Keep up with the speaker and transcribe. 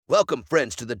Welcome,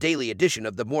 friends, to the daily edition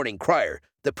of the Morning Crier,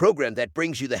 the program that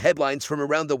brings you the headlines from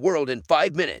around the world in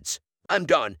 5 minutes. I'm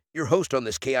Don, your host on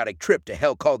this chaotic trip to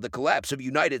hell called the collapse of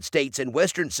United States and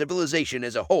Western civilization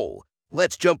as a whole.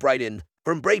 Let's jump right in.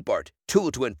 From Breitbart, tool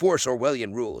to enforce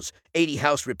Orwellian rules, 80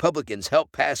 House Republicans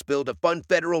help pass bill to fund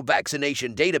Federal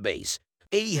Vaccination Database.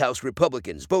 80 House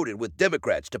Republicans voted with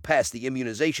Democrats to pass the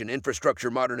Immunization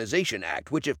Infrastructure Modernization Act,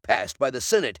 which, if passed by the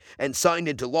Senate and signed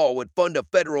into law, would fund a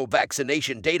federal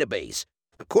vaccination database.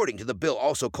 According to the bill,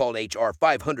 also called H.R.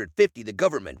 550, the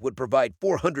government would provide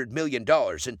 $400 million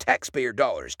in taxpayer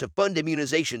dollars to fund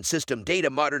immunization system data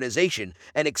modernization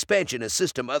and expansion, a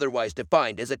system otherwise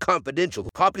defined as a confidential,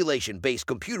 population-based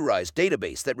computerized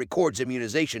database that records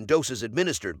immunization doses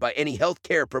administered by any health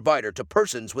care provider to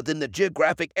persons within the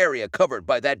geographic area covered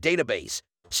by that database.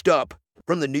 Stop.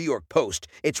 From the New York Post,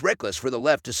 it's reckless for the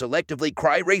left to selectively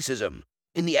cry racism.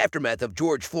 In the aftermath of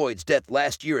George Floyd's death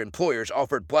last year, employers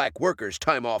offered black workers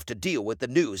time off to deal with the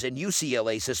news, and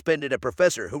UCLA suspended a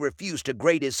professor who refused to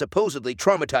grade his supposedly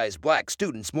traumatized black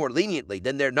students more leniently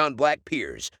than their non-black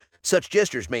peers. Such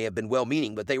gestures may have been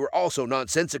well-meaning, but they were also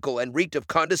nonsensical and reeked of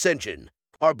condescension.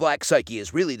 Our black psyche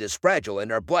is really this fragile,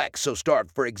 and our blacks so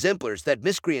starved for exemplars that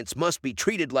miscreants must be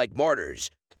treated like martyrs.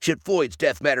 Should Floyd's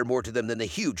death matter more to them than the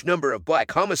huge number of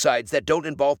black homicides that don't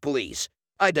involve police?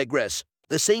 I digress.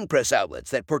 The same press outlets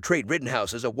that portrayed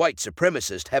Rittenhouse as a white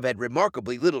supremacist have had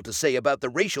remarkably little to say about the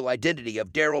racial identity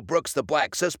of Darrell Brooks, the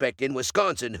black suspect in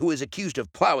Wisconsin who is accused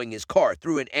of plowing his car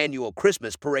through an annual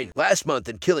Christmas parade last month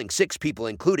and killing 6 people,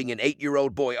 including an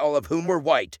 8-year-old boy, all of whom were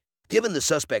white. Given the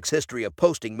suspect's history of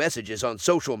posting messages on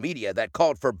social media that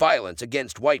called for violence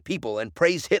against white people and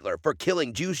praised Hitler for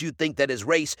killing Jews, you'd think that his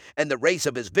race and the race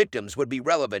of his victims would be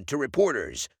relevant to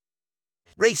reporters.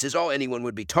 Race is all anyone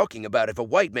would be talking about if a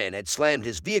white man had slammed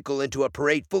his vehicle into a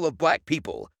parade full of black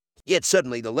people. Yet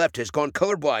suddenly the left has gone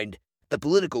colorblind. The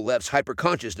political left's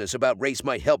hyperconsciousness about race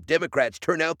might help Democrats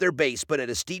turn out their base, but at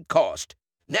a steep cost.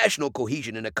 National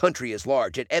cohesion in a country as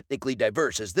large and ethnically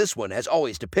diverse as this one has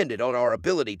always depended on our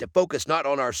ability to focus not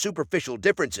on our superficial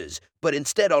differences, but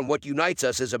instead on what unites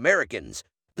us as Americans.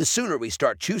 The sooner we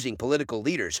start choosing political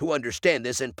leaders who understand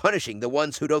this and punishing the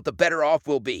ones who don't, the better off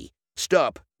we'll be.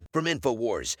 Stop. From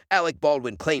InfoWars, Alec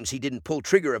Baldwin claims he didn't pull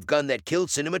trigger of gun that killed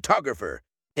cinematographer.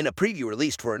 In a preview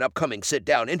released for an upcoming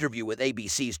sit-down interview with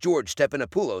ABC's George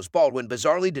Stephanopoulos, Baldwin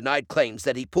bizarrely denied claims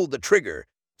that he pulled the trigger.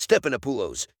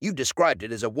 Stephanopoulos, you described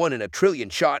it as a 1 in a trillion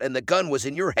shot and the gun was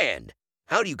in your hand.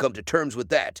 How do you come to terms with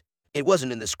that? It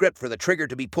wasn't in the script for the trigger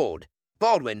to be pulled.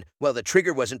 Baldwin, well, the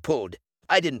trigger wasn't pulled.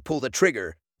 I didn't pull the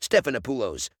trigger.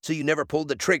 Stephanopoulos, so you never pulled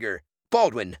the trigger.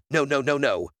 Baldwin,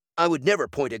 no. I would never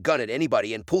point a gun at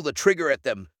anybody and pull the trigger at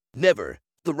them. Never.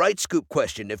 The Right Scoop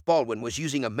questioned if Baldwin was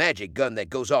using a magic gun that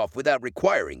goes off without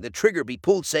requiring the trigger be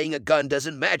pulled, saying a gun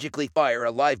doesn't magically fire a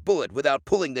live bullet without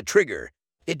pulling the trigger.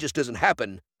 It just doesn't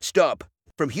happen. Stop.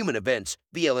 From Human Events,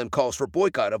 BLM calls for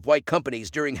boycott of white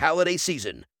companies during holiday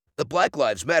season. The Black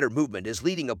Lives Matter movement is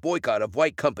leading a boycott of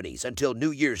white companies until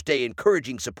New Year's Day,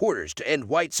 encouraging supporters to end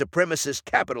white supremacist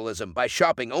capitalism by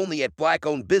shopping only at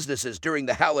black-owned businesses during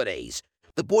the holidays.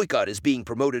 The boycott is being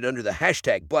promoted under the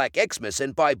hashtag BlackXmas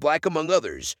and by Black among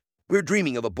others. We're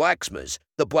dreaming of a Blacksmas,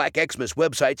 the BlackXmas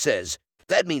website says.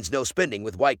 That means no spending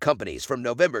with white companies from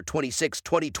November 26,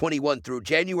 2021 through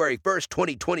January 1,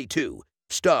 2022.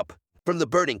 Stop. From the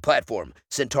Burning Platform,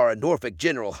 Centara Norfolk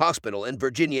General Hospital in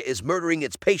Virginia is murdering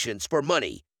its patients for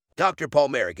money. Dr. Paul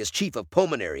Merrick is Chief of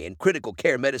Pulmonary and Critical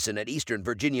Care Medicine at Eastern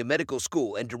Virginia Medical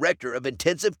School and Director of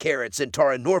Intensive Care at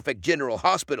Centara Norfolk General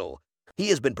Hospital. He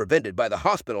has been prevented by the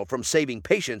hospital from saving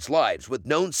patients' lives with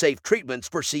known safe treatments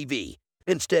for CV.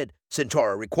 Instead,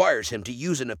 Centara requires him to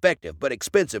use ineffective but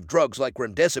expensive drugs like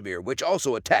remdesivir, which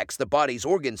also attacks the body's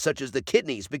organs such as the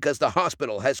kidneys, because the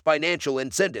hospital has financial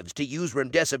incentives to use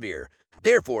remdesivir.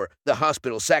 Therefore, the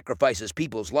hospital sacrifices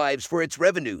people's lives for its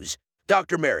revenues.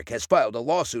 Dr. Merrick has filed a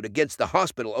lawsuit against the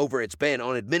hospital over its ban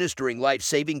on administering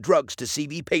life-saving drugs to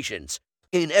CV patients.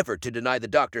 In an effort to deny the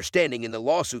doctor standing in the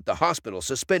lawsuit, the hospital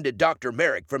suspended Dr.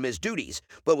 Merrick from his duties,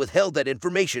 but withheld that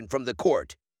information from the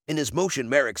court. In his motion,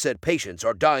 Merrick said patients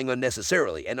are dying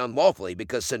unnecessarily and unlawfully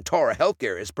because Centara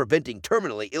Healthcare is preventing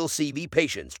terminally ill CV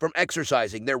patients from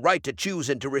exercising their right to choose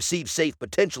and to receive safe,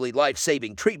 potentially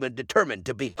life-saving treatment determined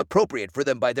to be appropriate for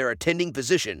them by their attending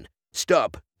physician.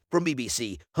 Stop. From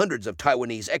BBC, hundreds of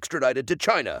Taiwanese extradited to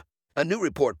China. A new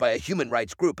report by a human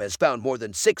rights group has found more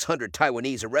than 600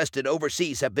 Taiwanese arrested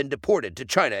overseas have been deported to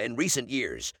China in recent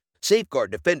years. Safeguard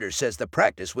Defenders says the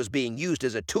practice was being used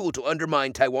as a tool to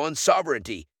undermine Taiwan's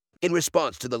sovereignty. In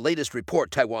response to the latest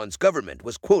report, Taiwan's government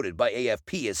was quoted by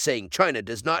AFP as saying China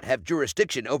does not have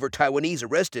jurisdiction over Taiwanese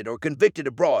arrested or convicted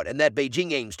abroad and that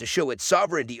Beijing aims to show its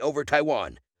sovereignty over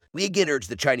Taiwan. We again urge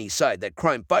the Chinese side that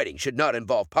crime fighting should not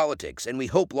involve politics, and we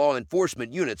hope law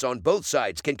enforcement units on both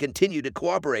sides can continue to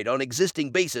cooperate on existing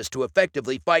basis to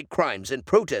effectively fight crimes and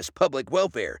protest public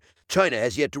welfare. China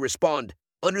has yet to respond.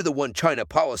 Under the One China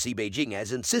policy, Beijing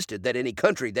has insisted that any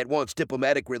country that wants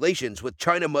diplomatic relations with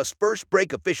China must first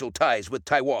break official ties with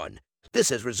Taiwan. This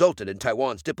has resulted in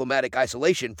Taiwan's diplomatic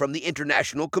isolation from the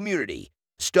international community.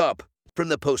 Stop. From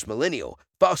the post-millennial,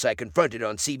 Fox confronted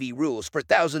on CV rules for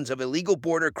thousands of illegal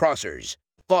border crossers.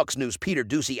 Fox News' Peter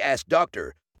Doocy asked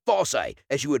Dr. Falsite,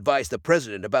 as you advise the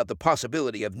president about the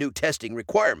possibility of new testing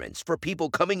requirements for people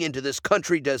coming into this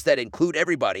country, does that include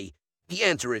everybody? The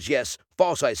answer is yes,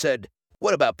 Falsite said.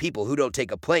 What about people who don't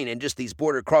take a plane and just these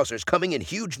border crossers coming in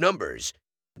huge numbers?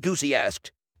 Doocy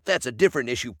asked. That's a different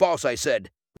issue, Falsite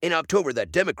said. In October,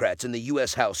 that Democrats in the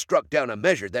U.S. House struck down a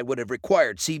measure that would have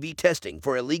required CV testing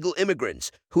for illegal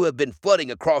immigrants who have been flooding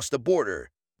across the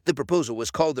border. The proposal was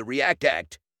called the REACT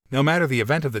Act. No matter the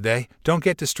event of the day, don't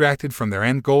get distracted from their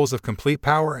end goals of complete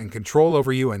power and control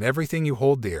over you and everything you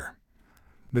hold dear.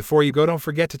 Before you go, don't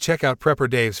forget to check out Prepper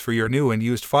Dave's for your new and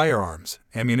used firearms,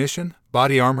 ammunition,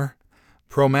 body armor,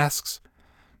 pro masks,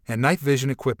 and night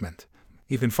vision equipment.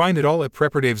 You can find it all at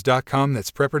prepperdaves.com. That's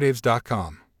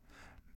prepperdaves.com.